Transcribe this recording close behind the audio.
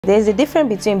There's a difference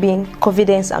between being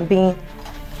confident and being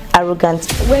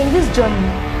arrogant. We're in this journey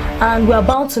and we're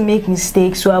bound to make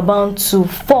mistakes, we're bound to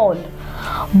fall.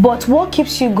 But what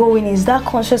keeps you going is that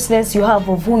consciousness you have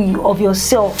of of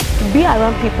yourself. Be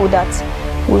around people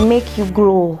that will make you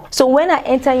grow. So when I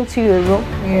enter into your room,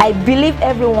 I believe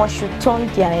everyone should turn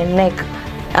their neck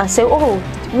and say, oh,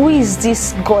 who is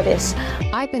this goddess?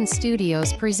 Ipen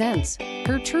Studios presents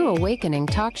Her True Awakening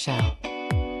Talk Show.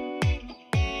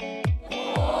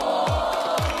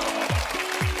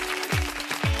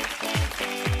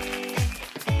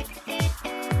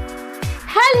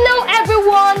 Hello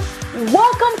everyone,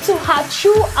 welcome to Her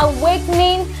True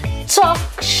Awakening Talk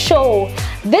Show.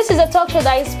 This is a talk show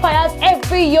that inspires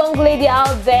every young lady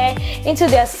out there into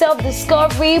their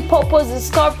self-discovery, purpose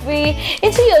discovery,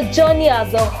 into your journey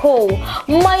as a whole.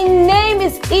 My name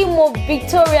is Imo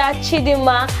Victoria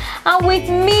Chidima, and with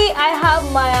me I have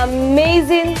my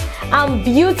amazing and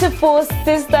beautiful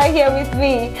sister here with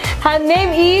me. Her name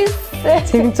is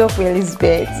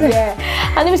Elizabeth. Yeah,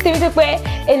 her name is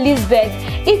Elizabeth.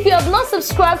 If you have not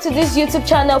subscribed to this YouTube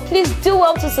channel, please do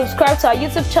well to subscribe to our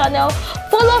YouTube channel.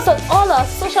 Follow us on all our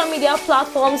social media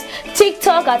platforms: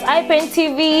 TikTok at Ipen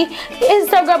TV,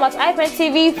 Instagram at Ipen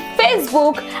TV,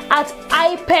 Facebook at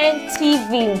Ipen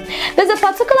TV. There's a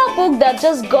particular book that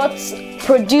just got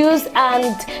produced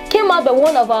and came out by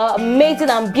one of our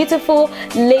amazing and beautiful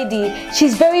lady.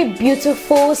 She's very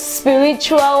beautiful,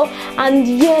 spiritual, and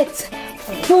yet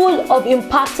full of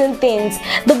impacting things.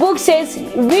 The book says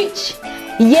rich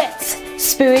yet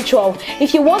spiritual.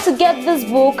 If you want to get this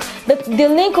book, the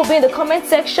link will be in the comment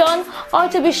section or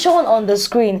to be shown on the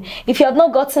screen. If you have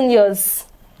not gotten yours,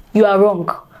 you are wrong.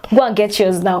 Go and get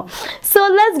yours now. So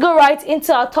let's go right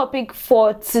into our topic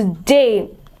for today.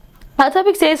 Our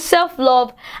topic says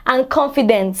self-love and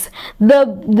confidence,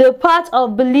 the part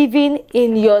of believing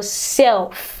in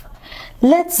yourself.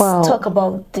 Let's talk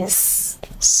about this.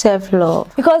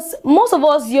 Self-love. Because most of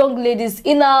us young ladies,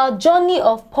 in our journey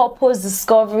of purpose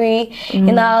discovery,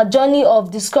 in our journey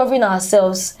of discovering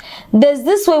ourselves, there's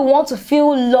this way we want to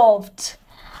feel loved,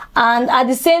 and at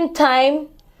the same time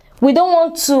we don't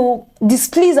want to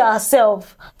displease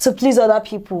ourselves to please other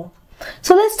people.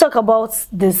 So let's talk about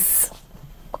this.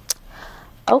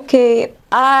 Okay,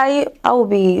 I will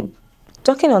be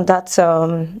talking on that,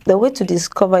 the way to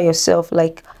discover yourself.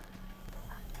 Like,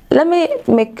 let me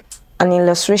make an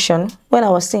illustration. When I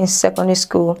was still in secondary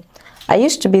school, I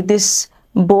used to be this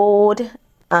bold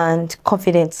and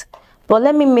confident. But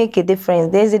let me make a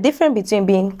difference. There's a difference between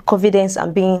being confident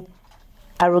and being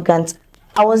arrogant.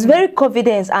 I was very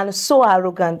confident and so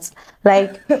arrogant.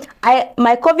 Like,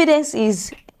 my confidence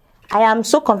is, I am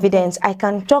so confident. I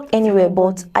can talk anywhere,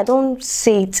 but I don't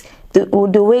say it the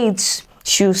way it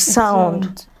should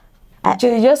sound.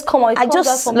 You just come out. I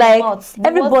just like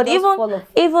everybody,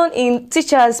 even in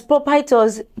teachers,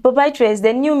 proprietors,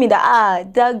 they knew me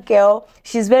that that girl,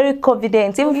 she's very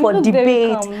confident, even for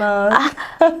debate.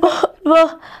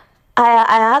 Well,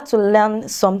 I had to learn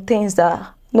some things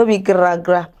that no be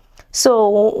gra. So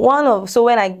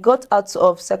when I got out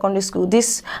of secondary school,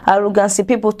 this arrogancy,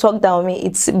 people talked down on me.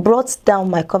 It's brought down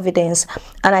my confidence,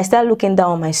 and I started looking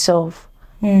down on myself.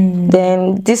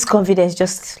 Then this confidence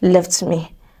just left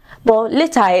me. But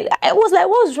later, I was like,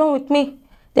 what's wrong with me?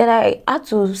 Then I had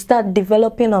to start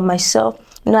developing on myself.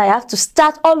 You know, I have to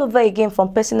start all over again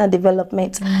from personal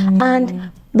development.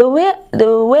 And the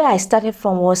way I started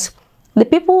from was the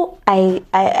people I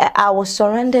was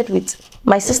surrounded with.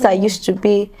 My sister used to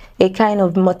be a kind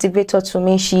of motivator to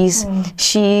me. She's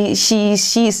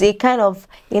a kind of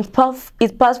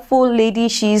impactful lady.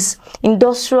 She's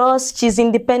industrious. She's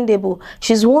independable.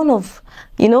 She's one of,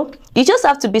 you just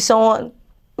have to be someone,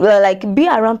 like, be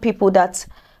around people that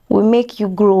will make you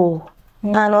grow.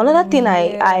 And another thing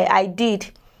I did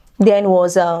then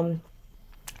was I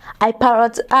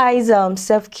prioritize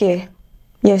self-care.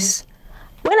 Yes.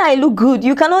 When I look good,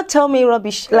 you cannot tell me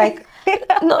rubbish. Like,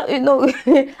 no,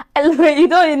 you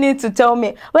don't need to tell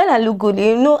me. When I look good,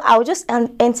 I'll just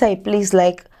enter a place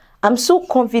like, I'm so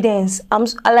confident. I'm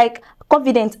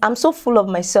so full of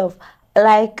myself.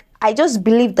 Like, I just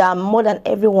believe that I'm more than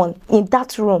everyone in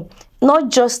that room. Not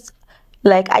just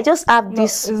like, I just have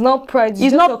this. It's not pride.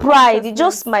 It's not pride. It's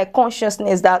just my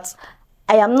consciousness that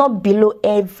I am not below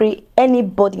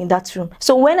anybody in that room.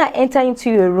 So when I enter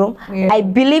into your room, I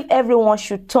believe everyone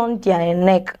should turn their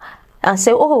neck and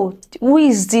say, oh, who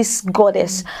is this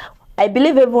goddess? I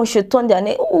believe everyone should turn their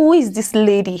neck. Who is this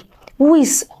lady?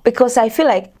 Because I feel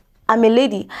like I'm a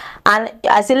lady, and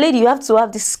as a lady, you have to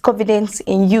have this confidence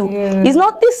in you. This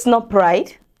is not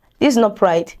pride. This is not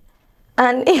pride.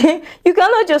 And you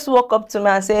cannot just walk up to me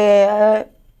and say,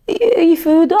 if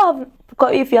you don't have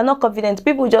if you're not confident,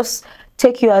 people just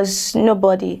take you as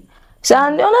nobody. So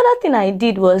and another thing I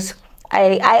did was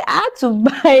I had to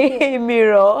buy a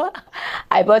mirror.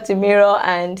 I bought a mirror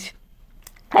and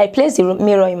I placed the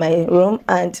mirror in my room,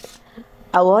 and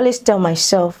I will always tell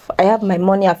myself, I have my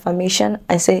morning affirmation.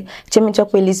 I say,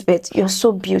 Chemichokwe Elizabeth, you're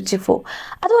so beautiful.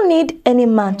 I don't need any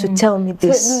man to tell me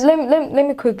this. So let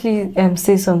me quickly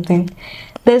say something.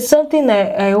 There's something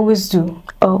I always do.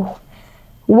 Oh.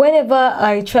 Whenever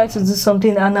I try to do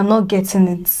something and I'm not getting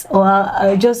it, or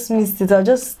I just missed it, I'll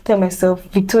just tell myself,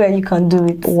 Victoria, you can do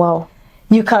it. Wow.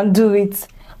 You can do it.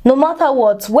 No matter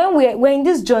what, when we're in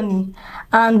this journey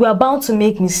and we're bound to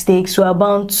make mistakes, we're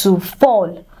bound to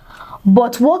fall.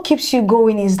 But what keeps you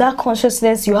going is that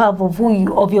consciousness you have of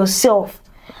of yourself.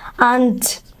 And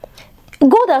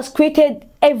God has created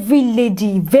every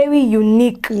lady very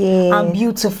unique and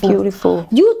beautiful.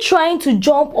 You trying to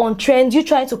jump on trends, you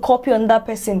trying to copy another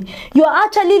person, you are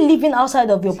actually living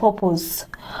outside of your purpose.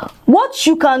 What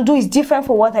you can do is different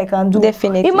from what I can do.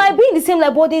 Definitely. It might be in the same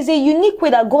life, but there's a unique way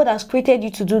that God has created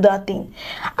you to do that thing.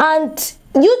 And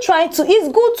you try to,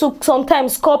 it's good to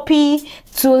sometimes copy,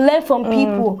 to learn from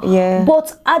people. Yeah.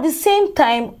 But at the same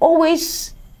time,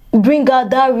 always bring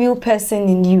out that real person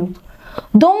in you.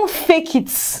 Don't fake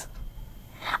it.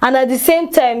 And at the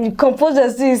same time, composure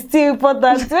is still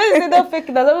important. When you say don't fake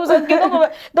it,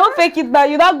 don't fake it now.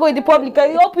 You not go in the public.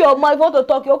 You open your mouth, you want to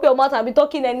talk, you open your mouth and be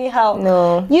talking anyhow.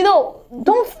 No. You know,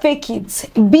 don't fake it.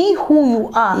 Be who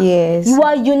you are. Yes. You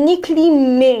are uniquely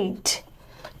made.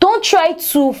 Don't try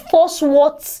to force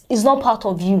what is not part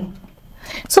of you.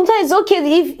 Sometimes it's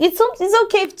okay if it's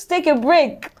okay to take a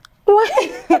break. So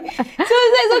it's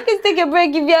okay to take a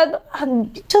break if you are,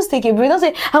 just take a break. Don't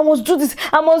say I must do this,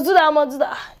 I must do that, I must do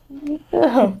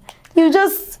that. You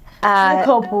just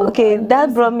okay,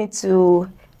 that brought me to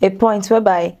a point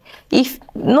whereby if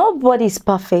nobody is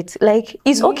perfect, like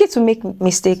it's okay to make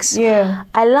mistakes. Yeah.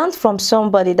 I learned from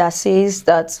somebody that says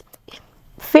that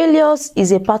failures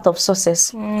is a part of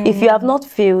success. If you have not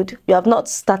failed, you have not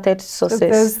started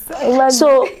success.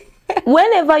 So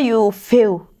whenever you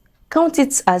fail, count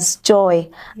it as joy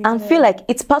and feel like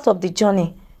it's part of the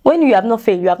journey. When you have not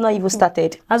failed, you have not even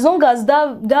started. As long as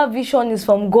that vision is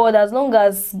from God, as long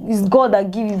as it's God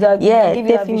that gives you that,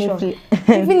 definitely. that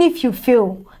vision. Even if you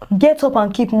fail, get up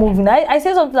and keep moving. I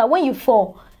say something that when you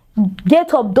fall,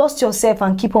 get up, dust yourself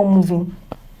and keep on moving.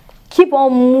 Keep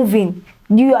on moving.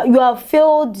 You have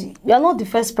failed. You are not the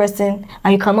first person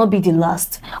and you cannot be the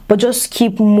last. But just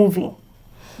keep moving.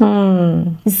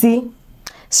 You see?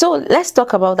 So let's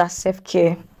talk about that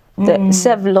self-care, the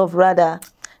self-love rather.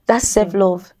 That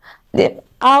self-love.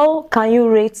 How can you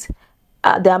rate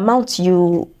the amount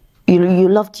you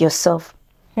loved yourself?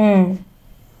 That's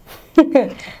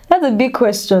a big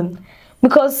question,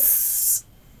 because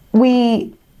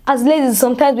we as ladies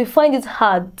sometimes we find it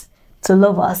hard to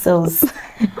love ourselves.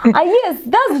 And yes,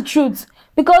 that's the truth,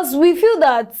 because we feel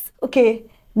that okay,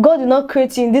 God did not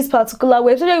create you in this particular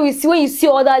way. Especially when you see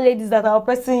other ladies that are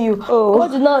oppressing you. Oh.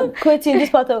 God did not create you in this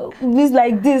part of this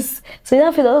like this. So you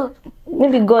don't feel oh,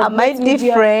 maybe God. Am I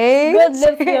different? God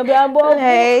left me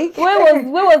like,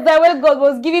 when was that when God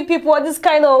was giving people this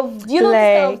kind of this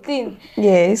kind of thing?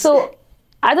 Yes. So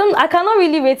I cannot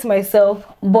really rate myself,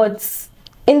 but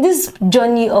in this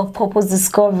journey of purpose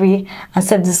discovery and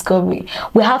self-discovery,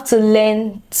 we have to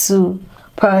learn to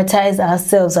prioritize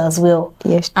ourselves as well.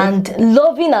 Yes. And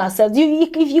loving ourselves.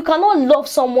 If you cannot love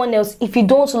someone else if you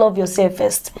don't love yourself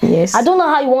first. Yes. I don't know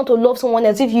how you want to love someone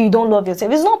else if you don't love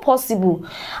yourself. It's not possible.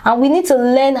 And we need to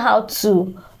learn how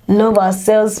to love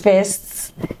ourselves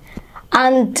first.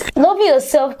 And loving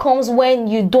yourself comes when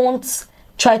you don't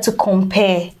try to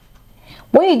compare.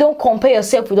 When you don't compare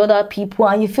yourself with other people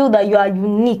and you feel that you are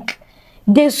unique.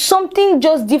 There's something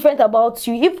just different about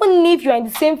you. Even if you're in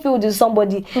the same field as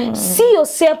somebody, see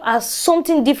yourself as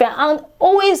something different and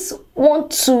always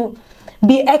want to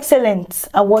be excellent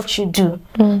at what you do.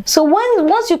 So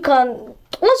once you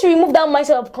remove that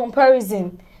mindset of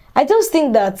comparison, I just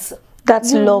think that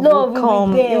love will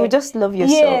come. You will just love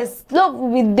yourself. Yes, love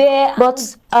will be there. But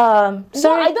so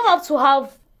I don't have to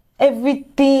have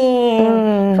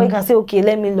everything before you can say okay,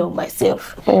 let me love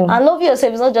myself. And love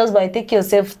yourself is not just by taking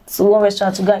yourself to one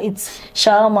restaurant to go eat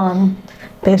shawarma and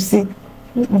Pepsi.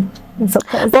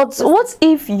 But what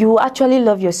if you actually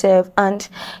love yourself and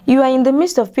you are in the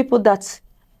midst of people that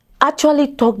actually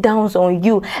talk down on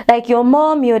you, like your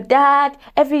mom, your dad,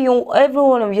 every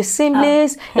one of your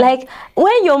siblings? Like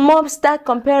when your mom start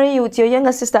comparing you with your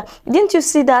younger sister, didn't you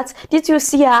see that? Did you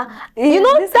see her? You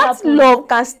know, that love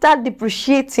can start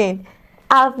depreciating.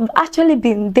 I've actually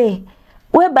been there,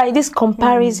 whereby this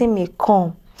comparison may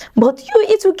come. But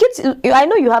it will get to, I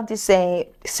know you have this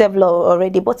self-love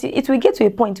already, but it will get to a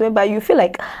point whereby you feel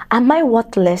like, am I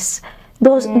worthless?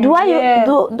 Does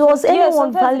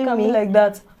anyone value me like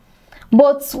that?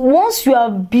 But once you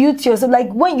have built yourself,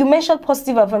 like when you mentioned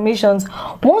positive affirmations,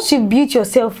 once you build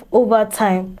yourself over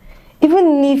time,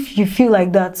 even if you feel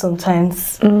like that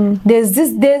sometimes, there's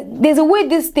a way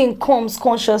this thing comes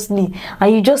consciously,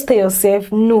 and you just tell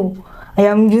yourself, no, I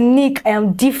am unique, I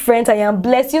am different, I am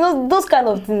blessed, you know, those kind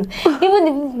of things. Even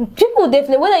if, people will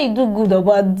definitely, whether you do good or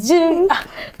bad,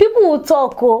 people will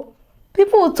talk,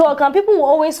 people will talk, and people will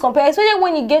always compare, especially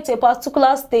when you get to a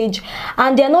particular stage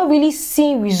and they're not really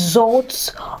seeing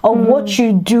results of what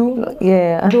you do.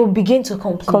 Yeah, they'll begin to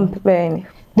complain.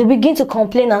 They begin to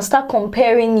complain and start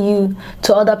comparing you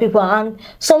to other people. And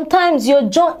sometimes your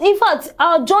journey, in fact,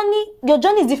 your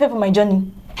journey is different from my journey.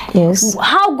 Yes.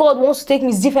 How God wants to take me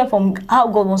is different from how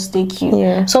God wants to take you.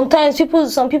 Yeah. Sometimes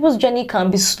some people's journey can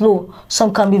be slow,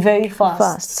 some can be very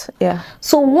fast. Yeah.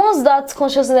 So once that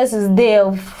consciousness is there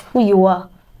of who you are,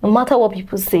 no matter what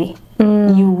people say,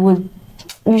 you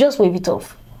just wave it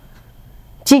off.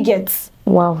 Do you get?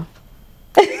 Wow.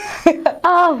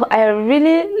 Oh, I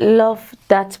really love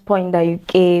that point that you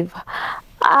gave.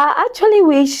 I actually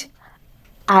wish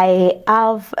I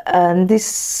have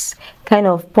this kind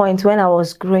of point when I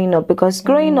was growing up, because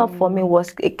growing up for me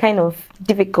was a kind of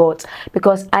difficult,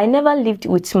 because I never lived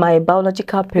with my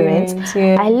biological parents.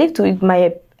 I lived with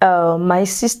my my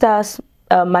sister's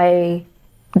my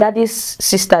daddy's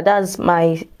sister, that's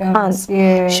my aunt.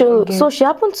 So she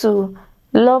happened to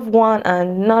love one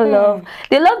and not love.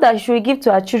 The love that she will give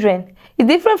to her children is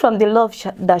different from the love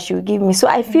that she will give me. So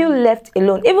I feel left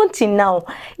alone. Even till now,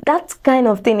 that kind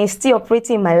of thing is still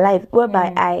operating in my life,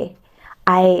 whereby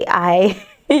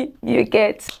you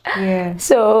get. Yeah.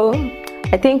 So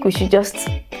I think we should just.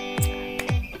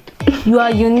 You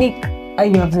are unique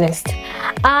and you are blessed.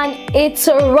 And it's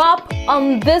a wrap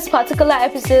on this particular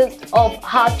episode of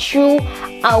Her True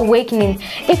Awakening.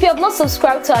 If you have not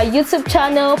subscribed to our YouTube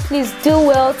channel, please do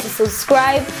well to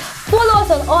subscribe. Follow us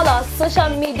on all our social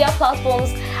media platforms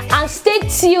and stay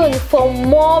tuned for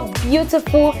more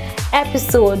beautiful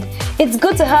episodes. It's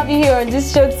good to have you here on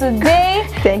this show today.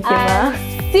 Thank you, ma.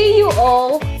 See you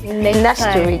all next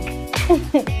time.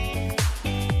 Week.